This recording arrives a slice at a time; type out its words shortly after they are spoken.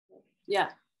Yeah.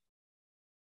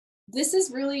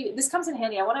 This comes in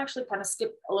handy. I want to actually kind of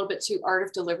skip a little bit to art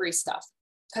of delivery stuff,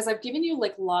 because I've given you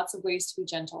like lots of ways to be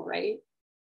gentle, right?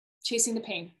 Chasing the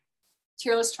pain,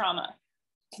 tearless trauma,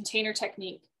 container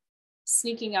technique,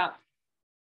 sneaking up,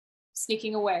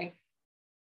 sneaking away,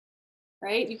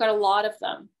 right? You've got a lot of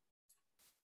them.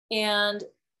 And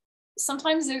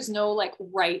sometimes there's no like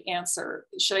right answer.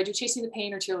 Should I do chasing the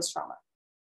pain or tearless trauma?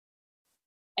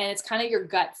 And it's kind of your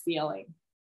gut feeling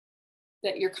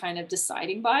that you're kind of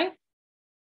deciding by.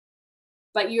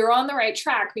 But you're on the right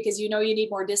track because you know you need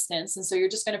more distance. And so you're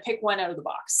just going to pick one out of the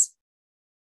box.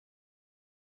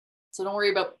 So don't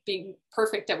worry about being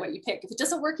perfect at what you pick. If it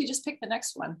doesn't work, you just pick the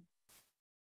next one.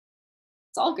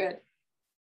 It's all good.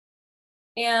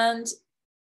 And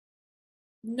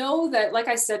know that, like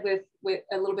I said with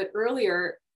a little bit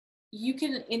earlier, you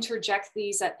can interject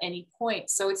these at any point.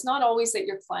 So it's not always that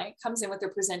your client comes in with their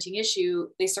presenting issue,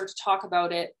 they start to talk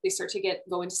about it, they start to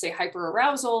go into, say, hyper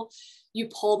arousal, you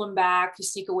pull them back, you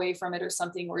sneak away from it or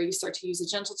something, or you start to use a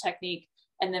gentle technique,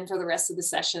 and then for the rest of the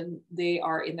session, they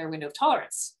are in their window of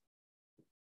tolerance.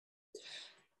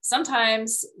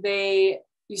 Sometimes you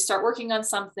start working on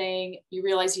something, you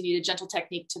realize you need a gentle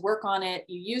technique to work on it,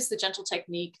 you use the gentle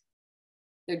technique,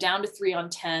 they're down to 3 on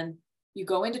 10, you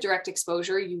go into direct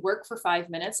exposure, you work for 5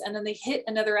 minutes, and then they hit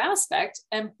another aspect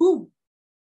and boom,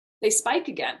 they spike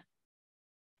again.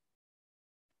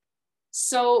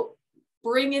 So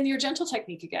bring in your gentle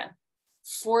technique again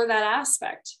for that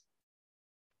aspect.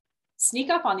 Sneak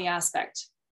up on the aspect,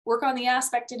 work on the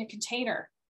aspect in a container,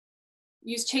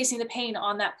 use chasing the pain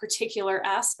on that particular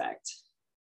aspect.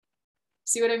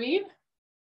 See what I mean?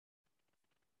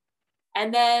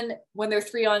 And then when they're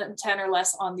 3 on 10 or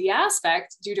less on the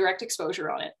aspect, do direct exposure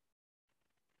on it.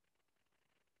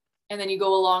 And then you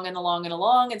go along and along and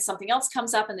along, and something else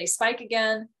comes up and they spike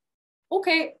again.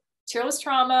 Okay, tearless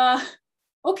trauma.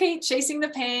 Okay, chasing the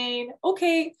pain.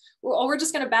 Okay, we're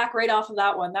just going to back right off of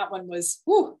that one. That one was,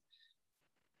 whoo.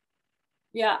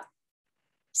 Yeah.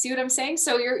 See what I'm saying?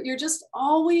 So you're just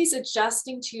always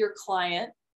adjusting to your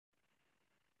client.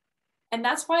 And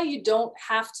that's why you don't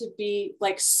have to be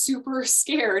like super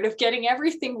scared of getting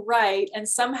everything right and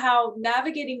somehow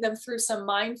navigating them through some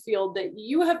minefield that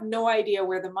you have no idea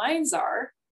where the mines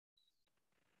are.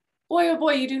 Boy, oh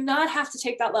boy, you do not have to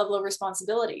take that level of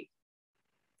responsibility.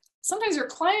 Sometimes your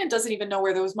client doesn't even know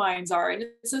where those mines are, and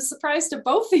it's a surprise to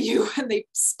both of you when they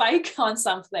spike on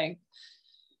something.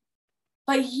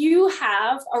 But you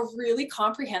have a really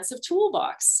comprehensive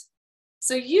toolbox.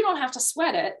 So you don't have to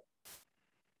sweat it,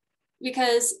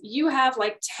 because you have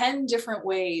like 10 different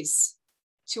ways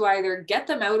to either get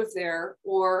them out of there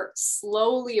or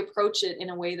slowly approach it in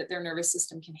a way that their nervous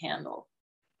system can handle.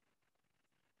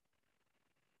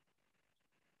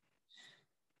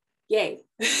 Yay.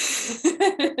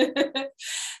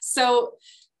 So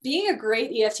being a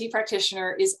great EFT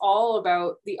practitioner is all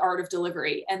about the art of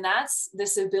delivery. And that's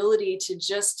this ability to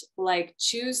just like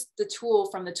choose the tool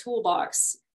from the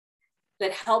toolbox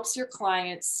that helps your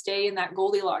client stay in that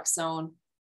Goldilocks zone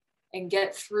and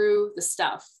get through the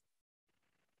stuff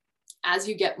as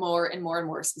you get more and more and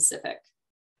more specific,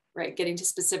 right? Getting to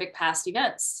specific past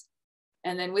events.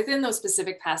 And then within those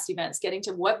specific past events, getting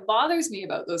to what bothers me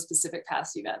about those specific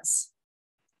past events.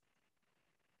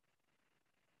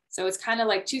 So it's kind of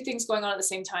like 2 things going on at the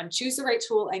same time. Choose the right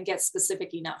tool and get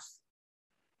specific enough.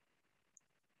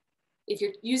 If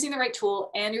you're using the right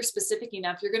tool and you're specific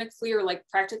enough, you're going to clear like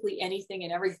practically anything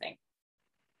and everything.